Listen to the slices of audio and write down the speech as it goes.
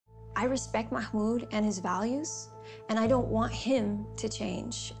I respect Mahmoud and his values, and I don't want him to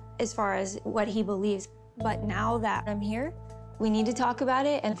change as far as what he believes. But now that I'm here, we need to talk about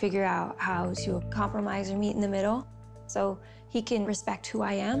it and figure out how to compromise or meet in the middle so he can respect who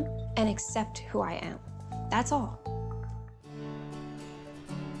I am and accept who I am. That's all.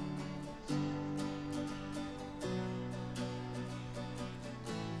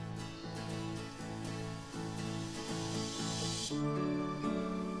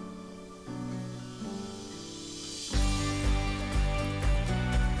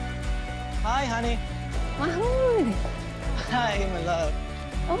 Hi, honey. Mahmoud! Hi, my love.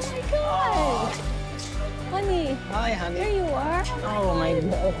 Oh my God! Honey! Hi, honey. There you are. Oh, my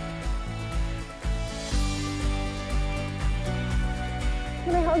love.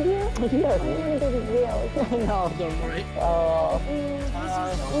 Can I hug you? Yes. I want to go to jail. No, don't worry. Oh,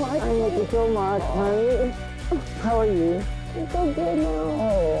 I miss you so much, honey. How are you? I'm so good now.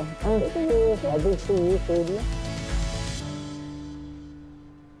 Oh, I'm so happy to see you, sweetie.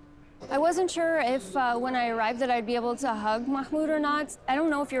 I wasn't sure if when I arrived that I'd be able to hug Mahmoud or not. I don't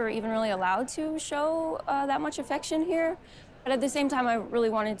know if you're even really allowed to show that much affection here. But at the same time, I really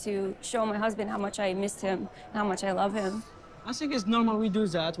wanted to show my husband how much I missed him and how much I love him. I think it's normal we do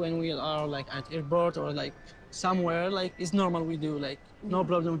that when we are like at airport or like somewhere. Like it's normal we do. Like no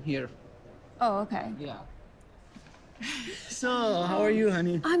problem here. Oh, okay. Yeah. So, how are you,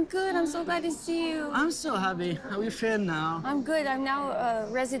 honey? I'm good. I'm so glad to see you. I'm so happy. How you feel now? I'm good. I'm now a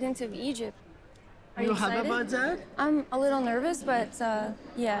resident of Egypt. Are you happy excited? about that? I'm a little nervous, but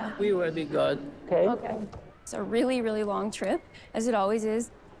yeah. We will be good. Okay. Okay. It's a really, really long trip, as it always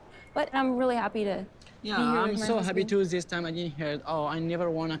is. But I'm really happy to be here I'm with my so happy husband. too this time I didn't hear it. Oh, I never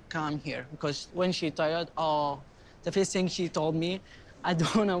want to come here. Because when she tired, oh, the first thing she told me, I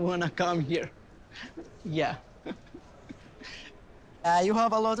don't want to come here. Yeah. You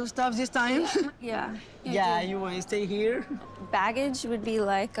have a lot of stuff this time? Yeah. Yeah, you want to stay here? Baggage would be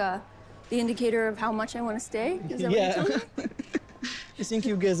like the indicator of how much I want to stay. Is that what Yeah. you told me? I think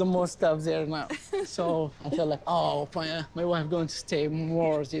you get the most stuff there now. So I feel like, oh, my wife going to stay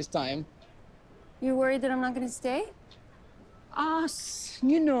more this time. You're worried that I'm not going to stay?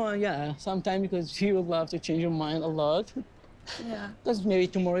 You know, yeah, sometimes because she would love to change your mind a lot. Yeah. Because maybe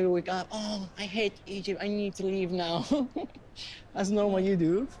tomorrow you wake up, oh, I hate Egypt, I need to leave now. That's normal you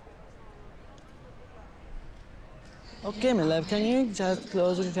do. Okay, my love, can you just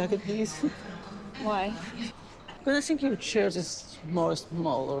close your jacket, please? Why? Because I think your shirt is more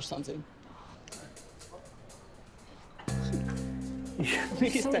small or something.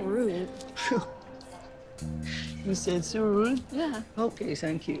 So rude. You said so rude? Yeah. Okay,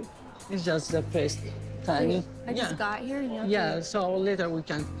 thank you. It's just the first time. I just got here, you know? Yeah, so later we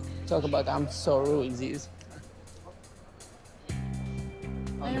can talk about I'm so rude this.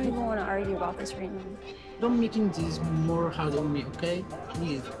 I don't even want to argue about this right now. Don't making this more hard on me, okay?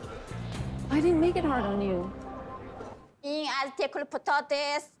 Please. I didn't make it hard on you. عايز تاكل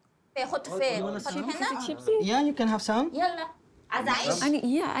بطاطس حط فين حط هنا Yeah, you can have some. يلا عايز اعيش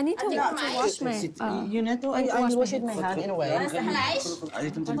I need to wash my... You need to, I wash it my hand in a way. بس احنا عيش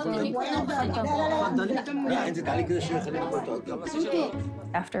لا انت تعالي كده شويه خلينا نقعد.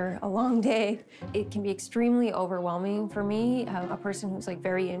 After a long day, it can be extremely overwhelming for me, a person who's like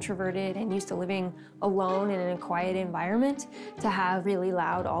very introverted and used to living alone and in a quiet environment, to have really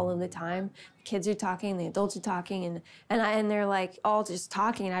loud all of the time. The kids are talking, the adults are talking, and they're like all just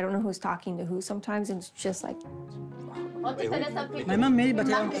talking, and I don't know who's talking to who sometimes, and it's just like... My mom made but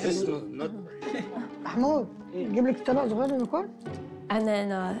محمود جيب لك طبق صغير لنيكول. And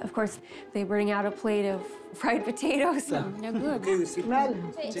then, of course, they bring out a plate of fried potatoes. They're good.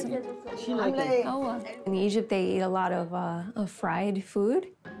 عامله ايه؟ In Egypt, they eat a lot of fried food.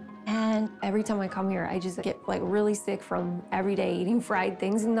 And every time I come here, I just get like really sick from every day eating fried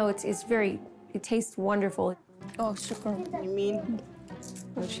things, even though it tastes wonderful. Oh, shukran. You mean?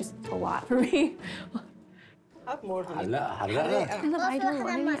 Which is a lot for me. Have more, honey. حرقها حرقها. I don't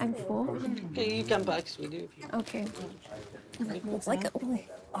want any, I'm full. Okay, you can pack, sweetie. Okay. It's like a...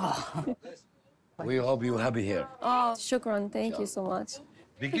 We hope you're happy here. Oh, shukran. Thank you so much.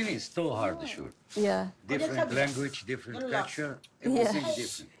 Beginning is so hard, sure. Yeah. Different language, different culture, everything Yeah.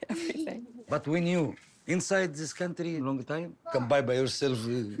 different. Everything. But when you inside this country long time, can buy by yourself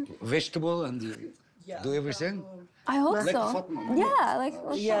vegetable and do everything. I hope Like so. Fatma. Yeah, like...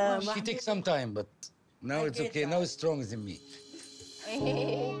 Yeah, She takes some time, but now it's okay. Now it's stronger than me.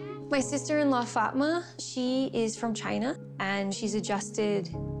 My sister-in-law, Fatma, she is from China, and she's adjusted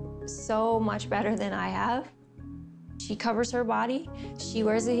so much better than I have. She covers her body, she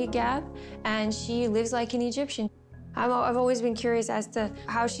wears a hijab, and she lives like an Egyptian. I've always been curious as to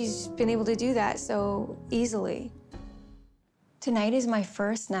how she's been able to do that so easily. Tonight is my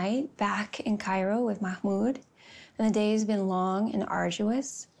first night back in Cairo with Mahmoud, and the day has been long and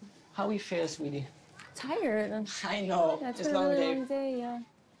arduous. How we feel, sweetie? Tired. I know. That's it's been a a long really day. long day, yeah.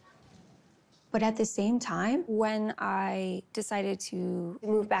 But at the same time, when I decided to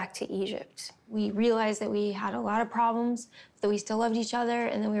move back to Egypt, we realized that we had a lot of problems, that we still loved each other,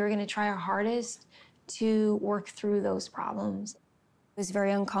 and that we were going to try our hardest to work through those problems. It was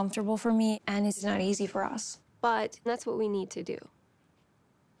very uncomfortable for me, and it's not easy for us. But that's what we need to do.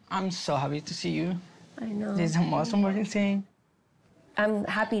 I'm so happy to see you. I know. This is the most important thing. I'm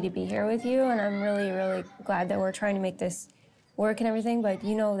happy to be here with you, and I'm really, really glad that we're trying to make this work and everything, but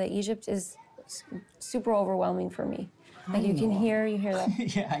you know that Egypt is super overwhelming for me. Like you hear that.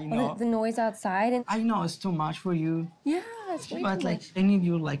 Yeah, I know. The noise outside, and I know it's too much for you. yeah, it's way But too like, much. I need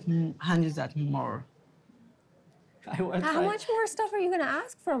you like handle that more. How much more stuff are you gonna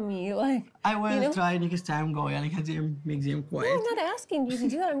ask from me? Like, I will you know? try next time go and make them No, quiet. I'm not asking you to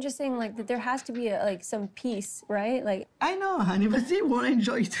do that. I'm just saying like that there has to be like some peace, right? Like, I know, honey, but they want to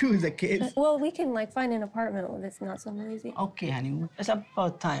enjoy too, the kids. well, we can like find an apartment that's not so noisy. Okay, honey, it's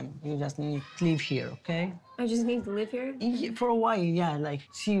about time. You just need to live here, okay? I just need to live here. For a while, yeah, like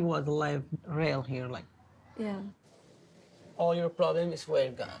see what life real here, like Yeah. all your problems were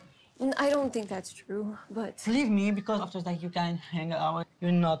gone. I don't think that's true, but Believe me, because after that you can hang out.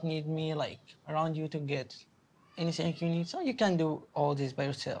 You not need me like around you to get anything you need, so you can do all this by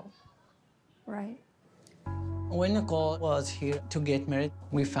yourself. right. When Nicole was here to get married,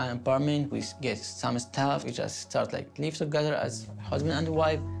 we found an apartment, we get some stuff, we just start like live together as husband and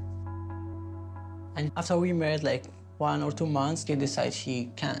wife. And after we married like 1 or 2 months, she decided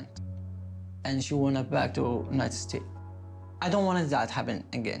she can't. And she went back to United States. I don't want that to happen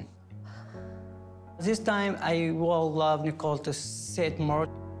again. This time, I will love Nicole to sit more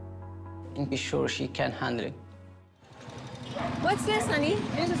and be sure she can handle it. What's this, honey?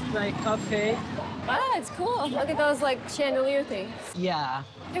 This is like cafe. Ah, it's cool. Look at those like chandelier things. Yeah.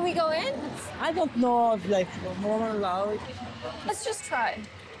 Can we go in? I don't know if like more allowed. Let's just try.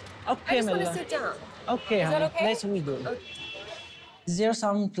 Okay, I just want to Mela. sit down. Okay, Is that honey. okay? Let's we do. Okay. There's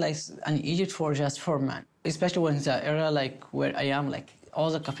some place in Egypt for just for men, especially when the area like where I am, like all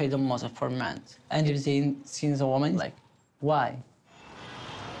the cafe the most for men. And if they see the woman, like, why?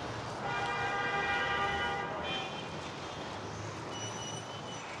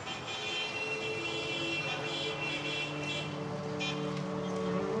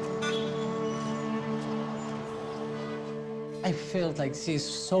 I felt like this is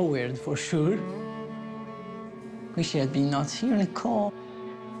so weird for sure. Wish she had been not here, Nicole.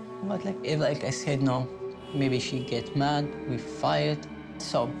 But like, if like I said no, maybe she get mad, we fight.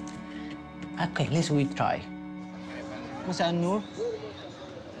 So, okay, let's we try. مساء النور.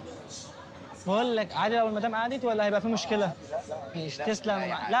 بقول لك عادي لو المدام قعدت ولا هيبقى في مشكلة؟ ماشي تسلم.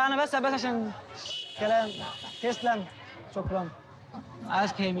 لا أنا بس عشان كلام. تسلم. شكرا. I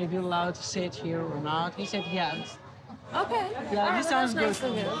asked him if you're allowed to sit here or not. He said yes. Okay. Yeah, this sounds good. Nice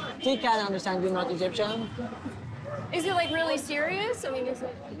of you. He can understand you're not Egyptian. Is it like really serious? I mean, is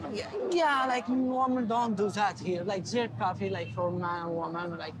it? Yeah, like women don't do that here. Like their coffee, like for man and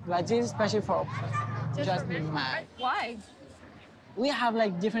woman, like but this is especially for just man. Why? We have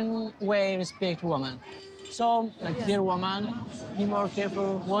like different way to respect women. So like dear woman, be more careful,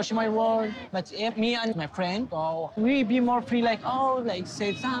 watch my word. But if me and my friend, oh, we be more free. Like oh, like say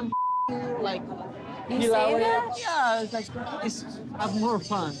some like. You say that? Yeah, it's like it's have more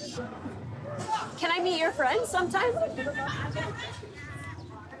fun. Can I meet your friends sometime?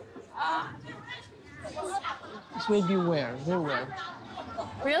 This will be weird, very weird.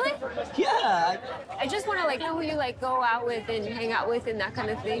 Really? Yeah. I just want to like know who you like go out with and hang out with and that kind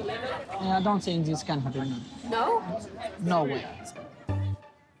of thing. I don't think this can happen. No? No way.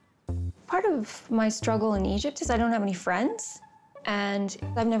 Part of my struggle in Egypt is I don't have any friends, and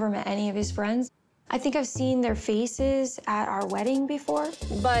I've never met any of his friends. I think I've seen their faces at our wedding before,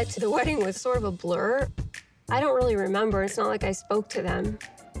 but the wedding was sort of a blur. I don't really remember. It's not like I spoke to them.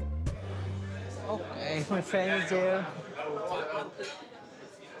 Okay, my friend is there.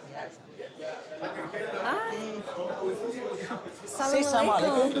 Hi. Say salam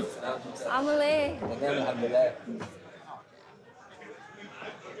alaikum. Amale.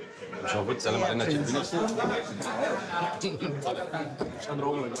 مش المفروض تسلم علينا تشوفينا مش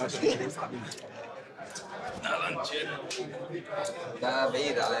هنروح ده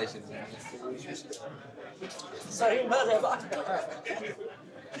بعيد عليا صحيح ماذا بقى؟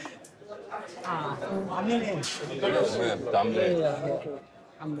 عاملين ايه؟ تمام بتعمل ايه؟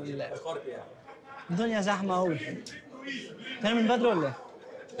 الحمد لله. الدنيا زحمة أوي. كان من بدري ولا إيه؟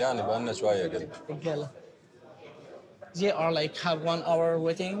 يعني بقالنا شويه كده. رجالة. They are like have 1 hour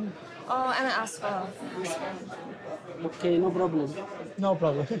waiting. Oh, أنا آسفة. Okay, no problem. No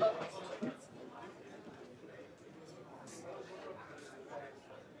problem.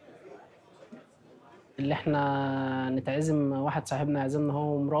 اللي احنا نتعزم واحد صاحبنا يعزمنا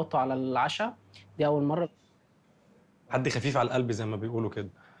هو ومراته على العشاء دي أول مرة. حد خفيف على القلب زي ما بيقولوا كده.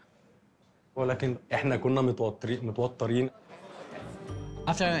 ولكن احنا كنا متوترين.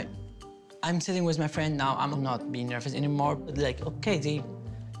 After I'm sitting with my friend now, I'm not being nervous anymore. Like, okay, they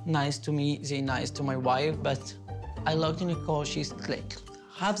nice to me, they nice to my wife, but I looked at Nicole, she's like,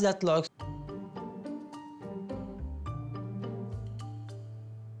 have that look.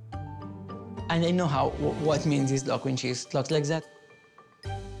 And I know what means this look when she's looked like that.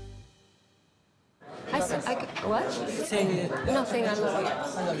 What? Say, Nothing, I love you.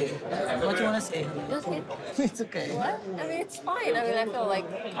 I love you. What do you want to say? Nothing. It's okay. What? I mean, it's fine. I mean, I feel like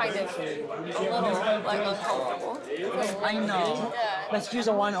kind of a little like uncomfortable. I know. Yeah. But you're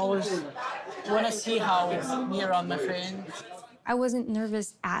the one always want to see how near on my friend. I wasn't nervous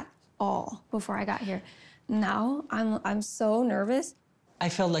at all before I got here. Now I'm so nervous. I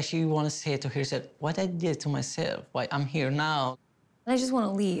felt like she wanted to say to herself, what I did to myself, why I'm here now. I just want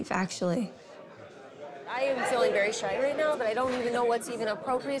to leave, actually. I am feeling very shy right now, but I don't even know what's even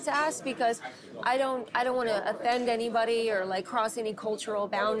appropriate to ask because I don't want to offend anybody or like cross any cultural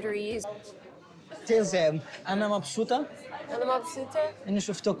boundaries. Tell them أنا مبسوطة أنا مبسوطة إني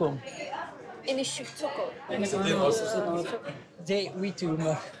شفتكم. إني شفتكم. We too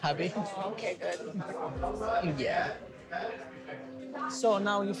happy. Okay, good. Yeah. So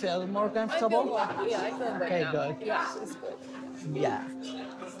now you feel more comfortable? Yeah, I feel good Okay, now. good. Yeah, it's good. Yeah.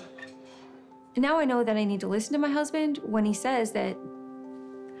 Now I know that I need to listen to my husband when he says that,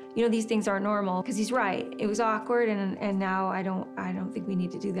 you know, these things aren't normal, because he's right. It was awkward, and now I don't think we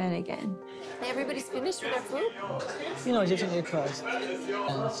need to do that again. Everybody's finished with their food? You know, Egyptian eat fast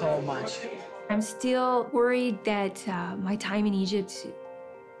and so much. I'm still worried that my time in Egypt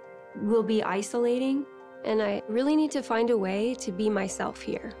will be isolating, and I really need to find a way to be myself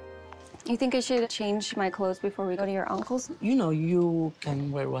here. You think I should change my clothes before we go to your uncle's? You know, you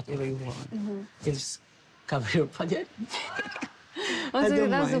can wear whatever you want. Just cover your budget.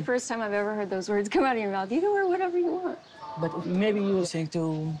 That was the first time I've ever heard those words come out of your mouth. You can wear whatever you want. But maybe you think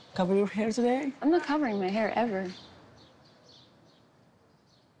to cover your hair today? I'm not covering my hair ever.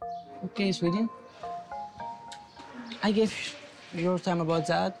 Okay, sweetie. I gave your time about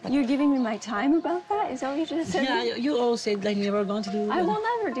that. You're giving me my time about that? Is that what you just said? Yeah, you always said like never going to do I it. will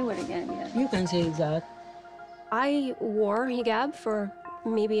never do it again. Yeah. You can say that. I wore hijab for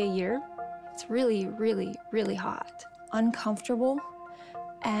maybe a year. It's really, really, really hot. Uncomfortable.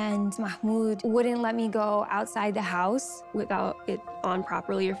 And Mahmoud wouldn't let me go outside the house without it on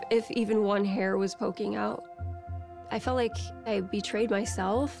properly, or if even one hair was poking out. I felt like I betrayed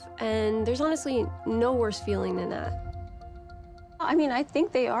myself, and there's honestly no worse feeling than that. I mean, I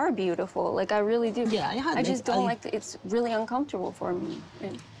think they are beautiful. Like, I really do. Yeah, I just don't like it's really uncomfortable for me.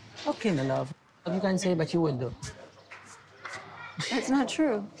 Okay, my love. You can say, but you will do. That's not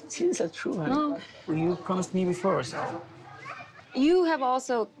true. It's not true, honey. No. You promised me before, so. You have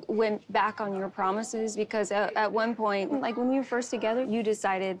also went back on your promises because at one point, like when we were first together, you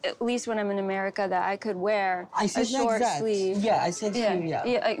decided, at least when I'm in America, that I could wear I said a short like that. sleeve. Yeah, I said here,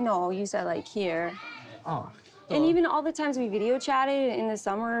 yeah. No, you said like here. Oh. And even all the times we video chatted in the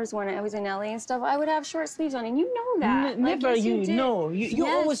summers when I was in LA and stuff, I would have short sleeves on, and you know that. Never yes, you did. know. You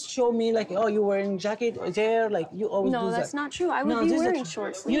Yes. always show me like, oh, you're wearing jacket there, like you always do No, that. that's not true. I would be this is wearing the-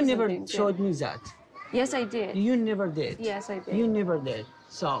 short sleeves. You and never things, yeah. showed me that. Yes, I did. You never did. Yes, I did. You never did.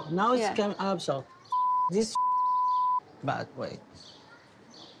 So now it's Yeah. come up, so this bad way.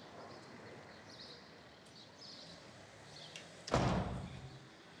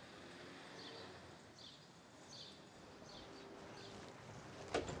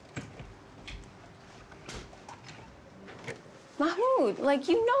 Mahmoud, like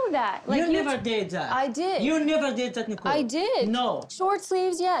you know that. Like you never did that. I did. You never did that, Nicole. I did. No. Short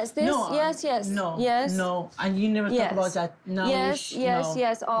sleeves, yes. This, No. yes, yes. No. Yes. No. And you never Yes. talk about that. No. Yes, yes, no,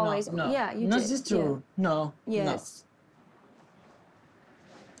 yes, always. No. Yeah, you Not did. this true. No. Yes. No.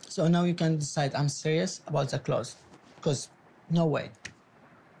 So now you can decide I'm serious about the clothes. Because no way.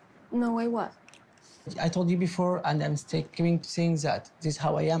 No way, what? I told you before, and I'm still keeping saying that this is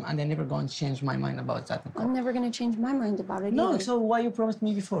how I am, and I'm never going to change my mind about that, Nicole. I'm never gonna change my mind about it No, either. so why you promised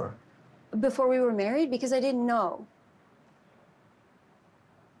me before? Before we were married, because I didn't know.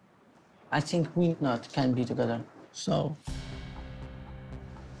 I think we not can be together. So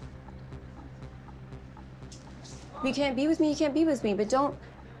you can't be with me, you can't be with me, but don't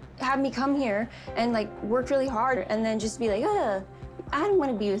have me come here and like work really hard and then just be like, ugh, I don't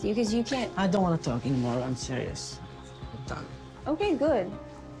want to be with you because you can't. I don't want to talk anymore. I'm serious. I'm done. Okay, good.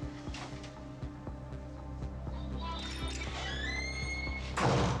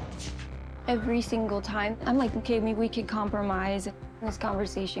 Every single time, I'm like, okay, maybe we could compromise. This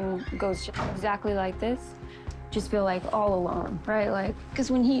conversation goes exactly like this. Just feel like all alone, right? Like,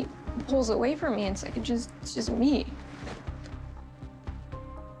 because when he pulls away from me, it's like, it's just me.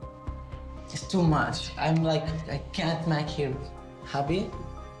 It's too much. I'm like, I can't make him happy.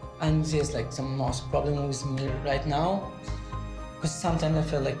 And there's like the most problem with me right now. Because sometimes I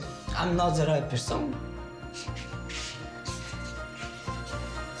feel like I'm not the right person.